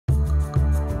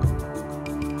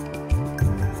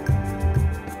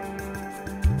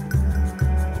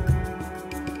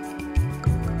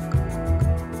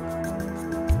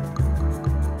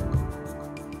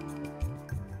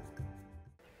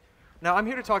Now, I'm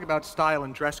here to talk about style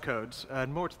and dress codes,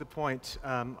 and more to the point,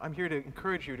 I'm here to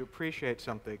encourage you to appreciate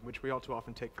something which we all too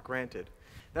often take for granted.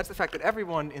 That's the fact that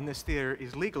everyone in this theater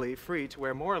is legally free to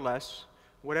wear more or less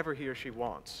whatever he or she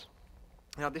wants.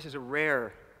 Now, this is a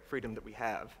rare freedom that we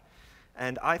have,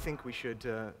 and I think we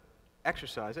should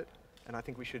exercise it, and I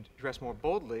think we should dress more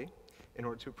boldly in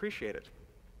order to appreciate it.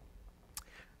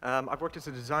 I've worked as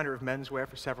a designer of menswear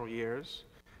for several years,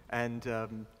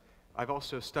 and I've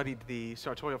also studied the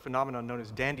sartorial phenomenon known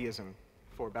as dandyism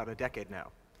for about a decade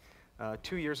now.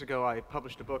 2 years ago, I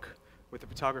published a book with the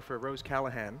photographer Rose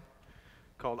Callahan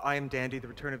called I Am Dandy, The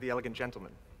Return of the Elegant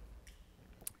Gentleman.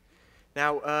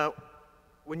 Now,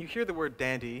 when you hear the word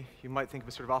dandy, you might think of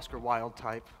a sort of Oscar Wilde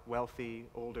type, wealthy,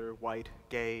 older, white,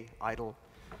 gay, idle.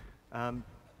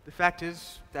 The fact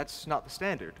is, that's not the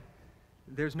standard.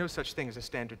 There's no such thing as a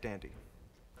standard dandy.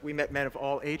 We met men of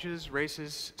all ages,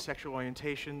 races, sexual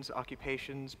orientations,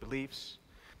 occupations, beliefs.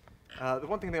 The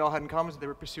one thing they all had in common is that they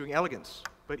were pursuing elegance,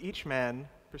 but each man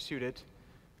pursued it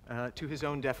to his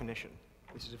own definition.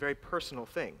 This is a very personal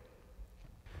thing.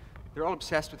 They're all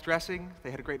obsessed with dressing. They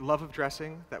had a great love of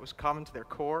dressing. That was common to their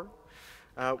core.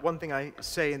 One thing I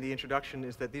say in the introduction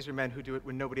is that these are men who do it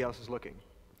when nobody else is looking.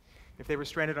 If they were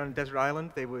stranded on a desert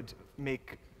island, they would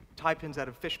make tie pins out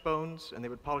of fish bones, and they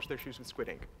would polish their shoes with squid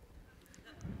ink.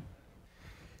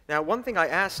 Now, one thing I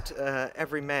asked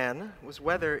every man was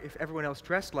whether, if everyone else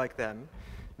dressed like them,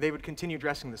 they would continue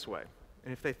dressing this way,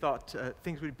 and if they thought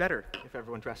things would be better if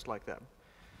everyone dressed like them.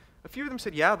 A few of them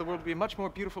said, yeah, the world would be a much more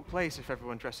beautiful place if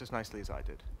everyone dressed as nicely as I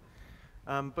did.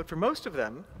 But for most of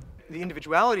them, the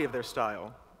individuality of their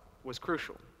style was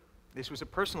crucial. This was a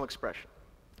personal expression.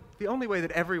 The only way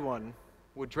that everyone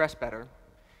would dress better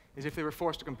is if they were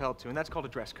forced or compelled to, and that's called a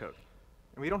dress code.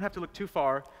 And we don't have to look too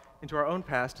far into our own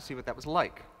past to see what that was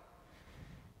like.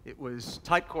 It was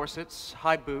tight corsets,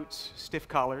 high boots, stiff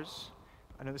collars.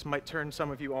 I know this might turn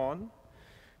some of you on,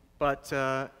 but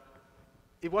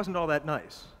it wasn't all that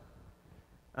nice.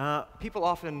 People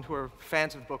often who are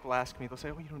fans of the book will ask me, they'll say,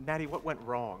 oh, you know, Natty, what went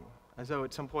wrong? As though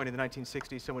at some point in the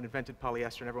 1960s someone invented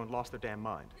polyester and everyone lost their damn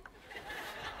mind.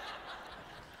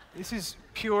 This is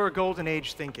pure golden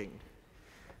age thinking.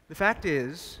 The fact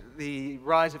is, the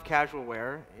rise of casual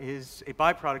wear is a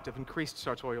byproduct of increased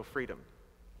sartorial freedom,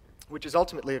 which is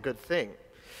ultimately a good thing.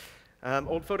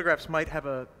 Old photographs might have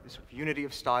a sort of unity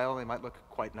of style, they might look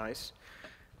quite nice,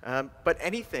 but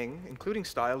anything, including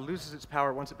style, loses its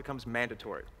power once it becomes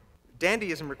mandatory.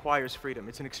 Dandyism requires freedom.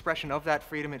 It's an expression of that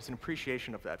freedom, it's an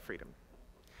appreciation of that freedom.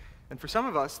 And for some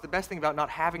of us, the best thing about not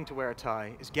having to wear a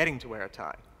tie is getting to wear a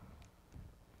tie.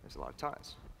 There's a lot of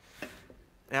ties.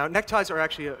 Now, neckties are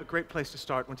actually a great place to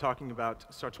start when talking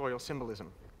about sartorial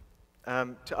symbolism.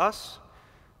 To us,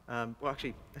 well,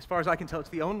 actually, as far as I can tell, it's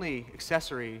the only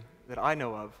accessory that I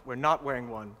know of where not wearing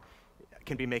one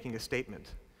can be making a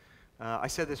statement. I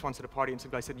said this once at a party, and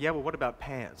some guy said, yeah, well, what about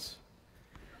pants?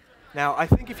 Now, I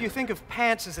think if you think of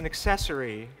pants as an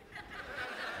accessory,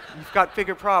 you've got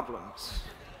bigger problems.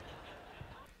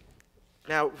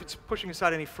 Now, if it's pushing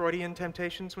aside any Freudian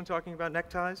temptations when talking about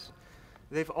neckties,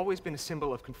 they've always been a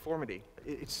symbol of conformity.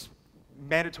 It's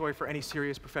mandatory for any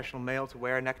serious professional male to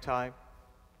wear a necktie.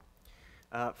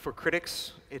 For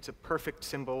critics, it's a perfect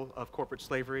symbol of corporate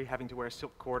slavery, having to wear a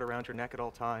silk cord around your neck at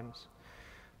all times.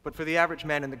 But for the average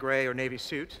man in the gray or navy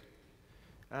suit,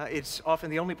 it's often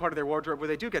the only part of their wardrobe where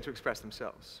they do get to express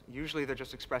themselves. Usually they're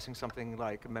just expressing something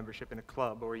like a membership in a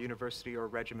club or a university or a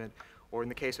regiment, or in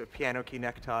the case of a piano key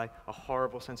necktie, a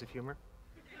horrible sense of humor.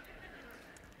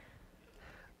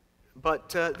 But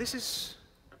this is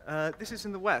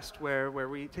in the West, where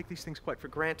we take these things quite for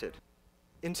granted.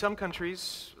 In some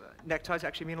countries, neckties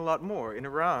actually mean a lot more. In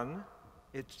Iran,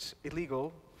 it's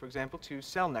illegal, for example, to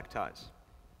sell neckties.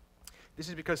 This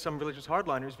is because some religious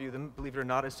hardliners view them, believe it or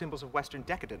not, as symbols of Western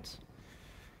decadence.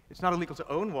 It's not illegal to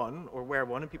own one or wear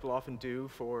one, and people often do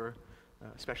for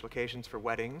special occasions, for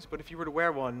weddings, but if you were to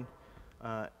wear one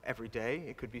every day,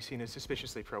 it could be seen as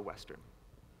suspiciously pro-Western.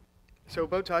 So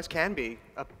bow ties can be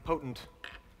a potent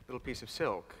little piece of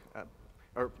silk,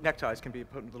 or neckties can be a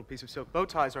potent little piece of silk. Bow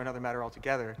ties are another matter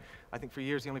altogether. I think for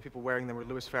years the only people wearing them were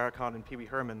Louis Farrakhan and Pee Wee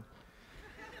Herman.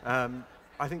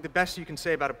 I think the best you can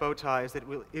say about a bow tie is that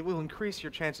it will increase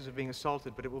your chances of being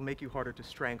assaulted, but it will make you harder to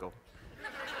strangle.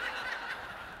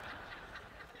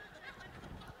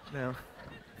 Now,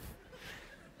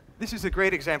 this is a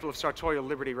great example of sartorial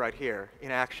liberty right here,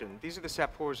 in action. These are the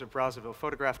sapeurs of Brazzaville,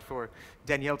 photographed for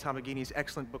Danielle Tamagini's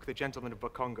excellent book, The Gentlemen of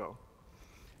Bukongo.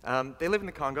 They live in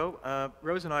the Congo.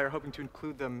 Rose and I are hoping to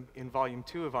include them in Volume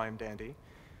 2 of I Am Dandy.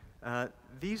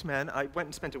 These men, I went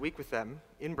and spent a week with them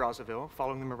in Brazzaville,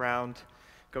 following them around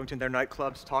going to their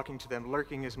nightclubs, talking to them,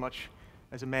 lurking as much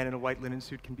as a man in a white linen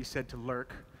suit can be said to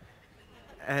lurk.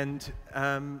 And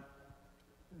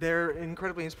they're an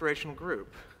incredibly inspirational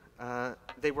group.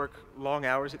 They work long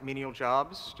hours at menial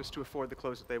jobs just to afford the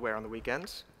clothes that they wear on the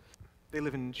weekends. They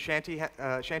live in shanty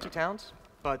towns,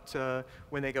 but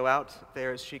when they go out,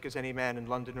 they're as chic as any man in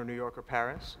London or New York or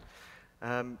Paris.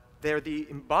 They're the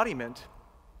embodiment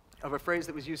of a phrase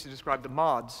that was used to describe the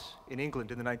mods in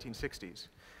England in the 1960s,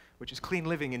 which is clean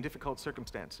living in difficult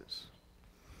circumstances.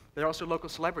 They're also local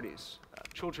celebrities.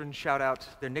 Children shout out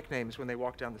their nicknames when they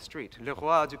walk down the street. Le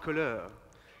roi du couleur,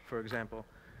 for example.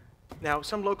 Now,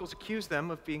 some locals accuse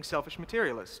them of being selfish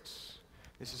materialists.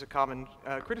 This is a common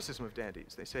criticism of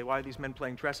dandies. They say, why are these men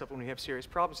playing dress up when we have serious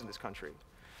problems in this country?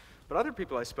 But other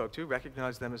people I spoke to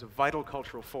recognize them as a vital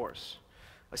cultural force,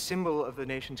 a symbol of the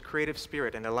nation's creative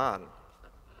spirit and elan.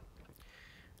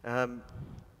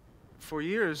 For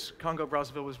years,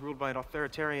 Congo-Brazzaville was ruled by an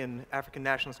authoritarian African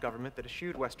nationalist government that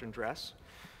eschewed Western dress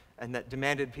and that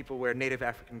demanded people wear native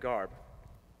African garb.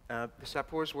 The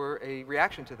Sapeurs were a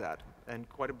reaction to that, and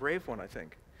quite a brave one, I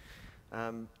think.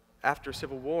 After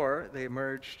Civil War, they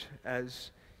emerged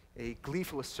as a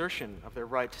gleeful assertion of their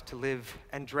right to live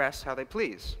and dress how they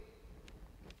please.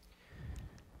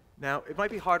 Now, it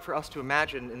might be hard for us to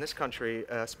imagine in this country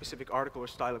a specific article or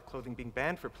style of clothing being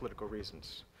banned for political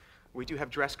reasons. We do have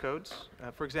dress codes.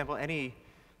 For example, any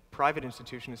private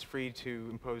institution is free to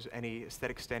impose any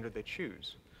aesthetic standard they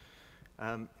choose.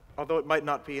 Although it might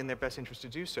not be in their best interest to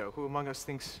do so, who among us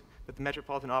thinks that the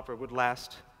Metropolitan Opera would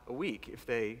last a week if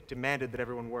they demanded that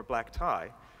everyone wore a black tie,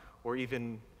 or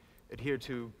even adhered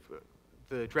to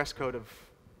the dress code of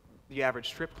the average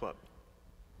strip club?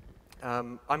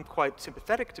 I'm quite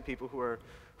sympathetic to people who are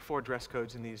for dress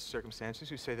codes in these circumstances,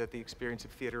 who say that the experience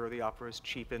of theater or the opera is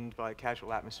cheapened by a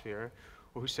casual atmosphere,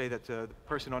 or who say that the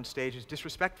person on stage is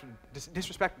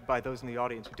disrespected by those in the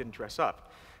audience who didn't dress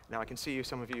up. Now, I can see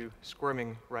some of you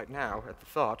squirming right now at the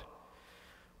thought,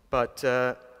 but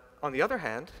on the other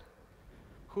hand,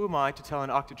 who am I to tell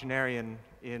an octogenarian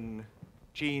in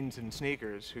jeans and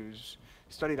sneakers who's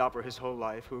studied opera his whole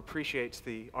life, who appreciates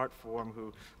the art form,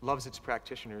 who loves its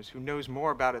practitioners, who knows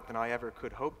more about it than I ever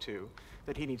could hope to,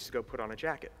 that he needs to go put on a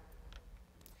jacket?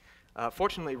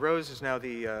 Fortunately, Rose is now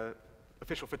the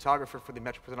official photographer for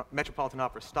the Metropolitan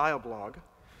Opera Style blog,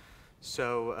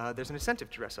 so there's an incentive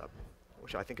to dress up,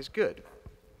 which I think is good.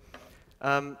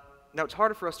 Now, it's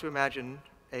harder for us to imagine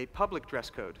a public dress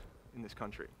code in this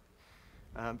country.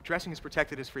 Dressing is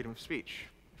protected as freedom of speech,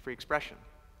 free expression.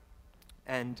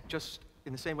 And just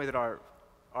in the same way that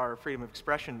our freedom of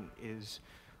expression is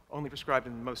only prescribed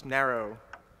in the most narrow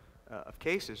of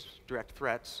cases, direct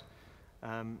threats,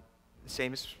 the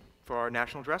same is for our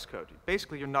national dress code.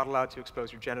 Basically, you're not allowed to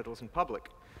expose your genitals in public,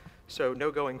 so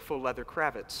no going full leather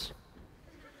cravats.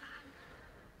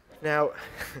 Now,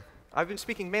 I've been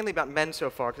speaking mainly about men so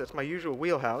far, because that's my usual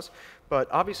wheelhouse, but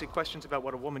obviously questions about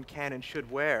what a woman can and should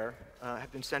wear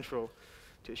have been central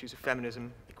to issues of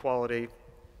feminism, equality,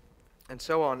 and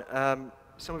so on.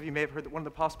 Some of you may have heard that one of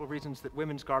the possible reasons that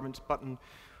women's garments button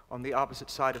on the opposite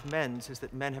side of men's is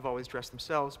that men have always dressed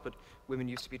themselves, but women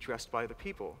used to be dressed by other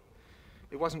people.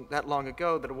 It wasn't that long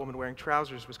ago that a woman wearing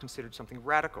trousers was considered something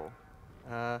radical.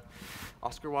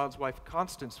 Oscar Wilde's wife,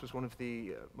 Constance, was one of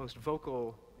the most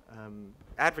vocal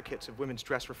advocates of women's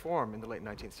dress reform in the late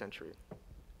 19th century.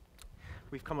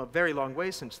 We've come a very long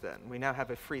way since then. We now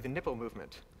have a free the nipple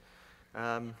movement.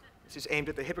 This is aimed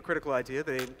at the hypocritical idea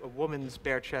that a woman's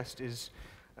bare chest is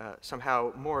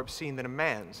somehow more obscene than a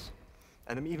man's,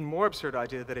 and an even more absurd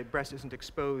idea that a breast isn't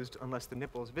exposed unless the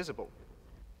nipple is visible.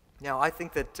 Now, I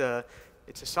think that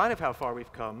it's a sign of how far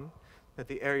we've come that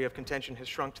the area of contention has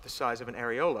shrunk to the size of an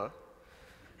areola,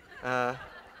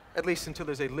 at least until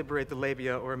there's a liberate the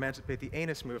labia or emancipate the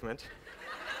anus movement.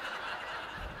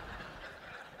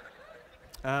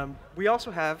 We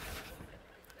also have,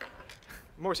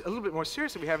 a little bit more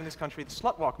seriously, we have in this country the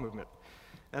slut walk movement.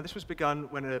 Now, this was begun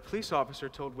when a police officer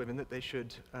told women that they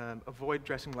should avoid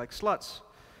dressing like sluts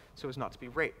so as not to be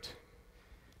raped.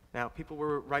 Now, people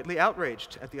were rightly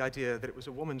outraged at the idea that it was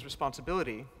a woman's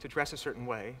responsibility to dress a certain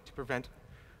way to prevent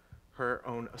her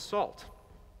own assault.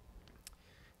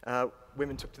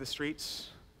 Women took to the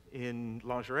streets in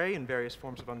lingerie and various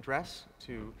forms of undress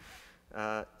to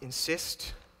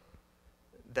insist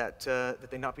that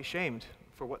they not be shamed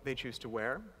for what they choose to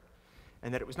wear,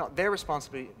 and that it was not their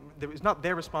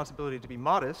responsibility to be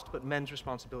modest, but men's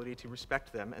responsibility to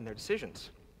respect them and their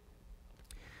decisions.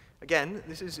 Again,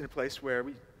 this is in a place where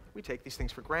we take these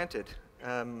things for granted,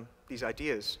 these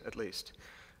ideas at least.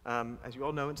 As you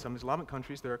all know, in some Islamic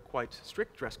countries there are quite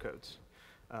strict dress codes,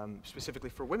 specifically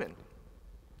for women.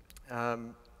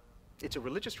 It's a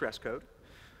religious dress code,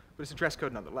 but it's a dress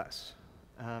code nonetheless.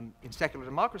 In secular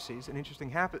democracies, an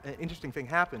interesting thing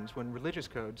happens when religious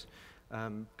codes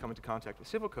come into contact with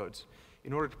civil codes.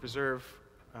 In order to preserve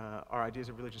our ideas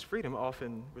of religious freedom,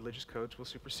 often religious codes will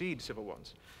supersede civil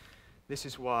ones. This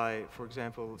is why, for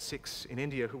example, Sikhs in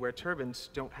India who wear turbans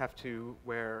don't have to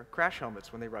wear crash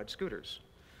helmets when they ride scooters.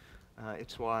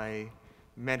 It's why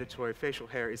mandatory facial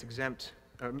hair is exempt,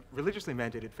 religiously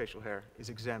mandated facial hair is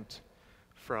exempt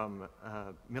from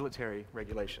military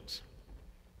regulations.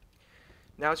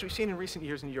 Now, as we've seen in recent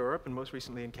years in Europe, and most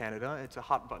recently in Canada, it's a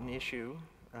hot-button issue,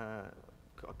 a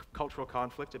cultural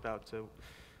conflict about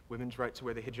women's right to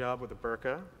wear the hijab or the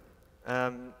burqa.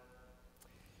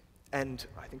 And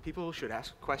I think people should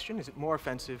ask a question: is it more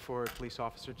offensive for a police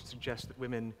officer to suggest that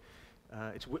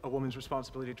it's a woman's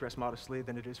responsibility to dress modestly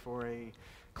than it is for a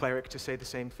cleric to say the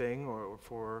same thing, or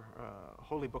for a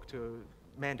holy book to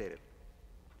mandate it?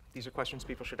 These are questions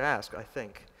people should ask, I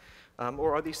think.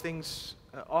 Or are these things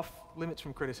off limits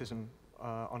from criticism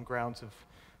on grounds of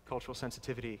cultural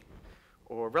sensitivity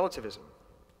or relativism?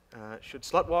 Should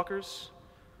slutwalkers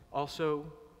also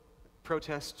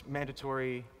protest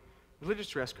mandatory religious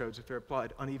dress codes if they're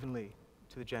applied unevenly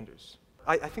to the genders?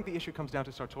 I think the issue comes down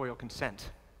to sartorial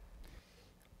consent.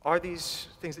 Are these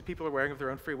things that people are wearing of their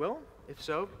own free will? If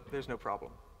so, there's no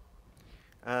problem.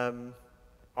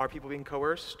 Are people being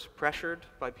coerced, pressured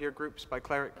by peer groups, by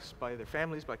clerics, by their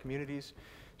families, by communities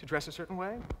to dress a certain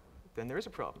way? Then there is a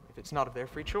problem, if it's not of their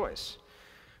free choice.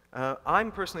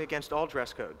 I'm personally against all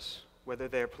dress codes, whether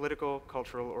they're political,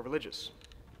 cultural, or religious.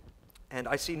 And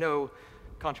I see no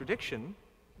contradiction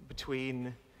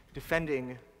between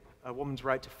defending a woman's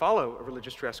right to follow a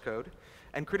religious dress code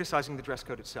and criticizing the dress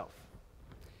code itself.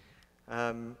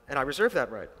 And I reserve that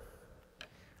right.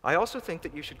 I also think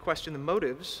that you should question the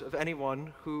motives of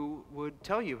anyone who would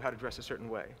tell you how to dress a certain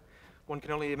way. One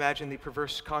can only imagine the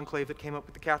perverse conclave that came up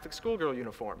with the Catholic schoolgirl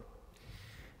uniform.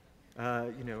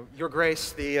 You know, Your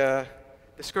Grace, the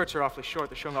skirts are awfully short,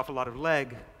 they're showing off a lot of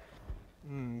leg.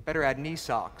 Better add knee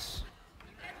socks.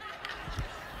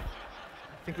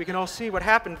 I think we can all see what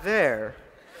happened there.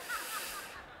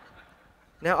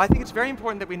 Now, I think it's very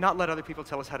important that we not let other people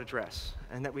tell us how to dress,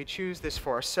 and that we choose this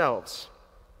for ourselves.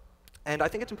 And I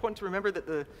think it's important to remember that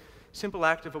the simple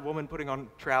act of a woman putting on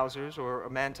trousers or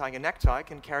a man tying a necktie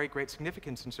can carry great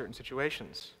significance in certain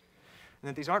situations, and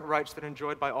that these aren't rights that are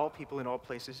enjoyed by all people in all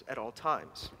places at all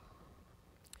times.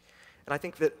 And I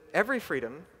think that every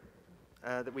freedom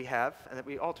that we have, and that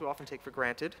we all too often take for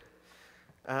granted,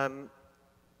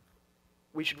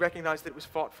 we should recognize that it was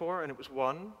fought for, and it was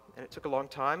won, and it took a long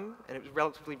time, and it was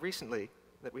relatively recently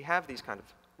that we have these kind of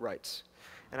rights.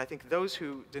 And I think those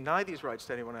who deny these rights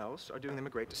to anyone else are doing them a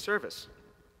great disservice.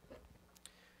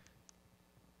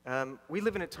 We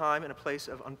live in a time and a place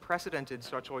of unprecedented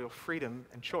sartorial freedom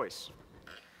and choice.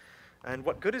 And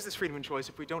what good is this freedom and choice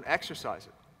if we don't exercise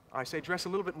it? I say dress a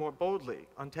little bit more boldly,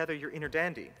 untether your inner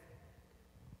dandy.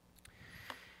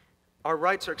 Our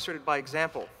rights are exerted by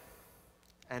example.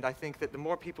 And I think that the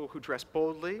more people who dress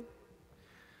boldly,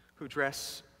 who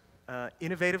dress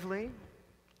innovatively,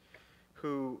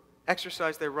 who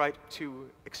exercise their right to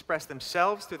express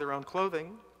themselves through their own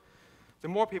clothing, the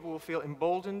more people will feel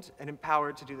emboldened and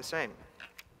empowered to do the same.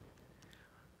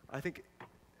 I think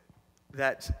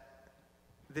that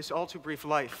this all too brief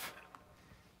life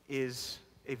is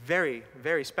a very,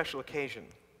 very special occasion,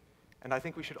 and I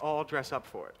think we should all dress up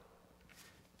for it.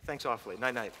 Thanks awfully.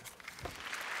 Night-night.